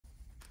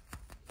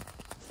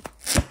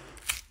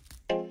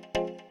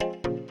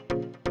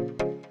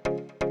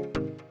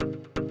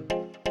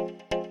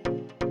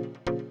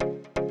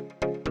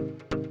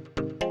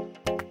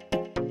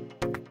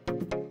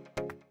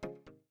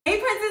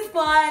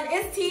Squad,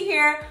 it's T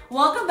here.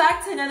 Welcome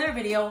back to another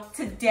video.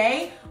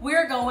 Today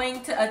we're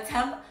going to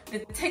attempt the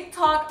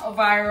TikTok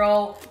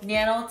viral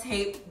nano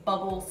tape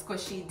bubble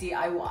squishy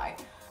DIY.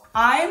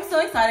 I am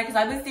so excited because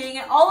I've been seeing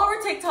it all over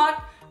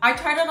TikTok. I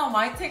tried it on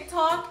my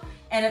TikTok,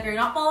 and if you're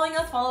not following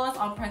us, follow us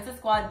on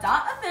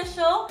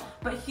PrincessSquad.Official.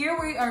 But here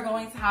we are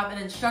going to have an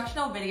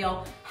instructional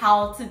video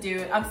how to do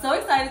it. I'm so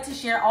excited to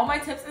share all my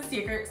tips and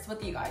secrets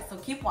with you guys, so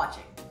keep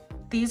watching.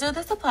 These are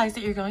the supplies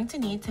that you're going to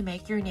need to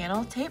make your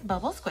nano tape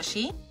bubble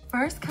squishy.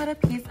 First, cut a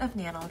piece of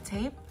nano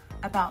tape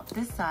about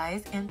this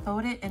size and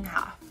fold it in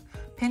half.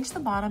 Pinch the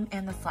bottom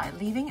and the side,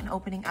 leaving an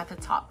opening at the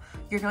top.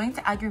 You're going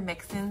to add your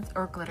mix-ins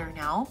or glitter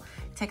now.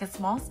 Take a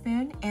small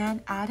spoon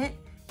and add it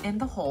in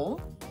the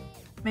hole.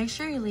 Make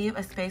sure you leave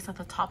a space at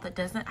the top that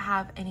doesn't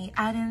have any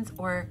add-ins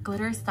or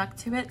glitter stuck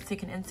to it so you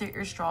can insert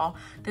your straw.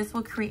 This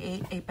will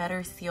create a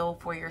better seal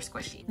for your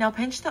squishy. Now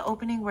pinch the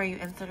opening where you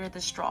inserted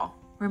the straw.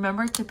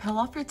 Remember to peel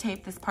off your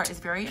tape, this part is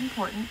very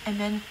important, and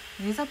then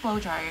use a blow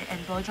dryer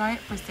and blow dry it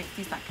for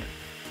 60 seconds.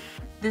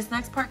 This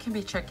next part can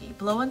be tricky.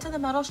 Blow into the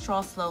metal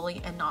straw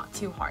slowly and not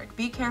too hard.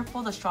 Be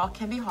careful, the straw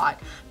can be hot.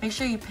 Make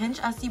sure you pinch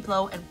as you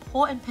blow and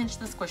pull and pinch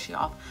the squishy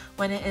off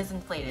when it is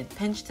inflated.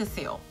 Pinch to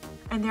seal.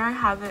 And there I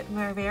have it,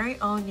 my very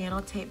own nano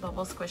tape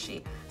bubble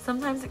squishy.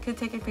 Sometimes it could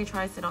take a few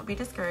tries, so don't be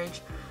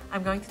discouraged.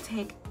 I'm going to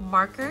take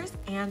markers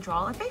and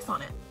draw a face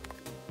on it.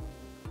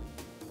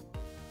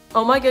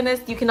 Oh my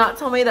goodness, you cannot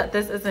tell me that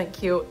this isn't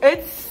cute.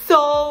 It's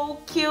so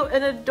cute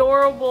and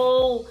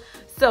adorable.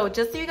 So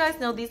just so you guys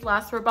know, these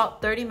last for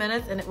about 30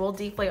 minutes and it will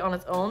deflate on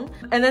its own.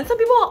 And then some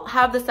people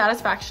have the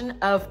satisfaction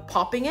of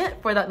popping it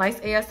for that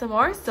nice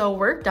ASMR. So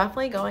we're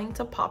definitely going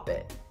to pop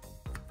it.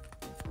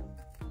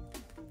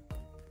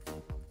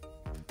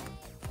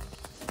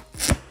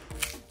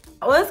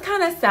 It was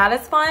kind of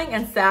satisfying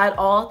and sad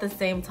all at the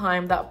same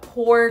time. That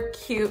poor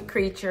cute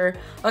creature.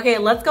 Okay,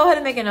 let's go ahead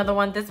and make another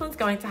one. This one's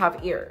going to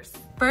have ears.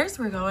 First,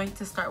 we're going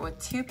to start with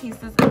 2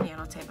 pieces of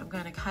nano tape. I'm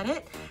going to cut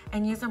it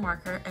and use a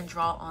marker and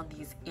draw on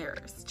these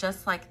ears,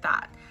 just like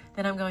that.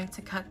 Then I'm going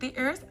to cut the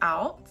ears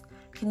out.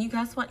 Can you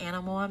guess what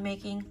animal I'm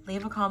making?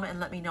 Leave a comment and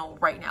let me know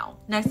right now.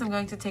 Next, I'm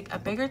going to take a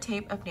bigger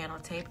tape of nano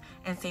tape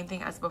and same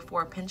thing as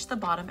before, pinch the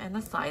bottom and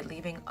the side,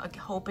 leaving an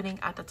opening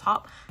at the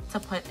top to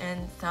put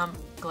in some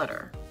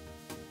glitter.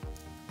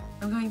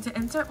 I'm going to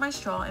insert my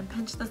straw and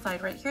pinch the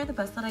side right here the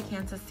best that I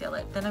can to seal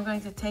it. Then I'm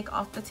going to take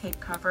off the tape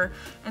cover,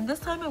 and this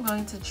time I'm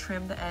going to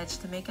trim the edge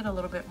to make it a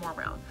little bit more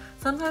round.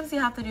 Sometimes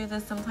you have to do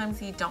this,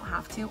 sometimes you don't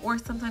have to, or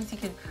sometimes you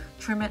can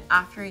trim it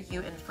after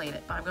you inflate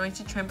it. But I'm going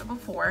to trim it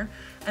before,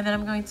 and then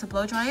I'm going to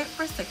blow dry it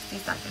for 60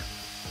 seconds.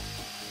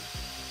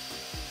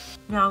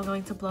 Now I'm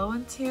going to blow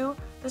into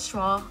the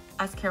straw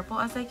as careful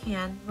as I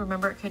can.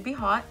 Remember, it could be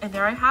hot. And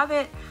there I have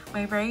it,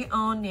 my very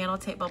own nano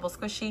tape bubble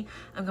squishy.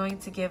 I'm going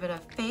to give it a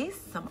face,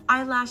 some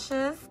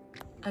eyelashes,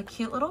 a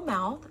cute little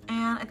mouth,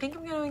 and I think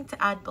I'm going to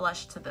add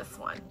blush to this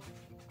one.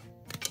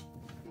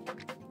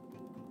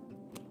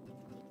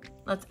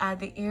 Let's add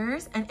the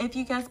ears, and if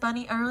you guessed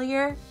bunny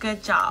earlier,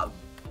 good job.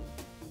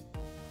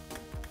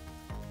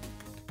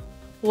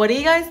 What do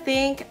you guys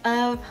think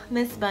of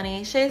Miss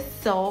Bunny? She's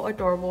so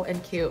adorable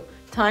and cute.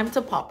 Time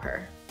to pop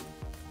her.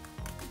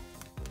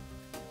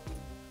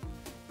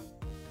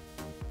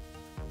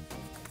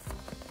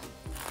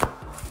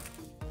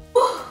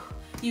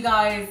 You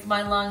guys,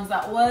 my lungs,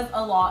 that was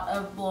a lot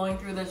of blowing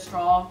through the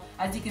straw.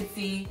 As you can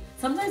see,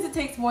 sometimes it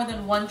takes more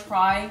than one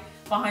try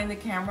behind the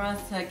cameras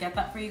to get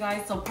that for you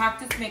guys. So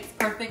practice makes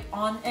perfect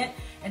on it.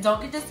 And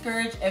don't get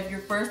discouraged if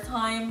your first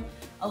time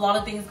a lot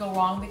of things go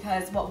wrong,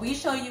 because what we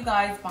show you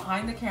guys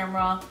behind the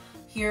camera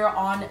here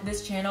on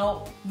this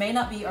channel may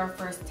not be our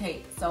first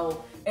take.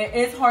 So it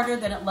is harder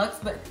than it looks,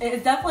 but it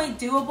is definitely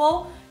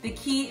doable. The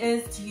key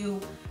is to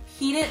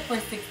heat it for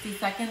 60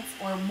 seconds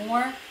or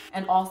more,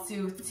 and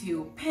also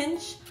to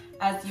pinch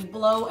as you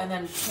blow and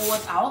then pull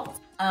it out,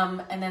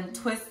 and then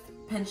twist,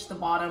 pinch the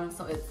bottom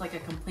so it's like a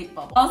complete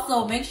bubble.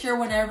 Also, make sure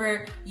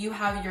whenever you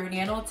have your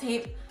nano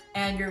tape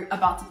and you're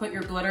about to put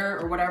your glitter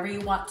or whatever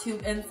you want to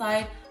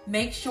inside,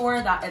 make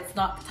sure that it's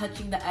not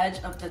touching the edge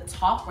of the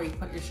top where you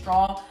put your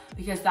straw,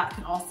 because that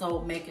can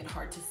also make it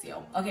hard to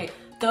seal. Okay,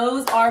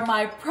 those are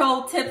my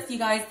pro tips, you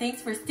guys.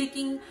 Thanks for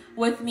sticking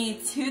with me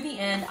to the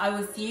end. I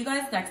will see you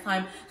guys next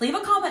time. Leave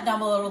a comment down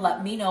below to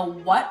let me know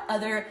what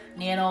other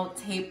nano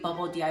tape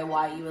bubble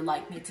DIY you would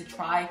like me to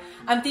try.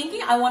 I'm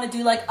thinking I want to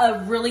do like a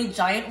really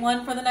giant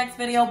one for the next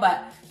video,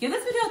 but give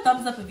this video a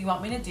thumbs up if you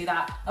want me to do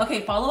that.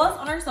 Okay, follow us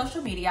on our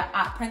social media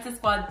at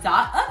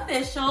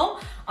PrincessSquad.Official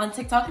on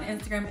TikTok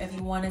and Instagram if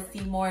you want to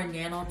see more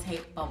nano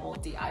tape bubble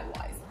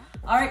DIYs.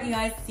 All right, you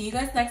guys, see you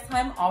guys next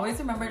time. Always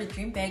remember to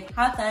dream big,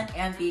 have fun,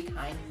 and be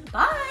kind.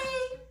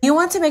 Bye. You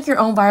want to make your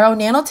own viral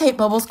nano tape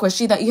bubble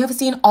squishy that you have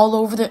seen all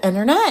over the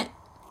internet?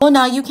 Well,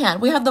 now you can.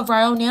 We have the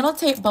viral nano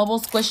tape bubble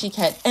squishy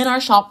kit in our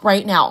shop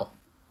right now.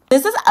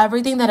 This is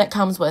everything that it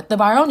comes with: the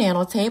viral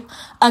nano tape,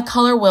 a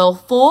color wheel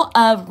full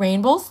of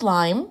rainbow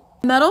slime,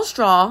 metal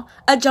straw,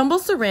 a jumbo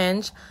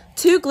syringe,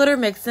 2 glitter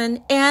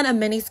mix-in, and a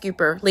mini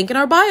scooper. Link in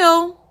our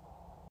bio.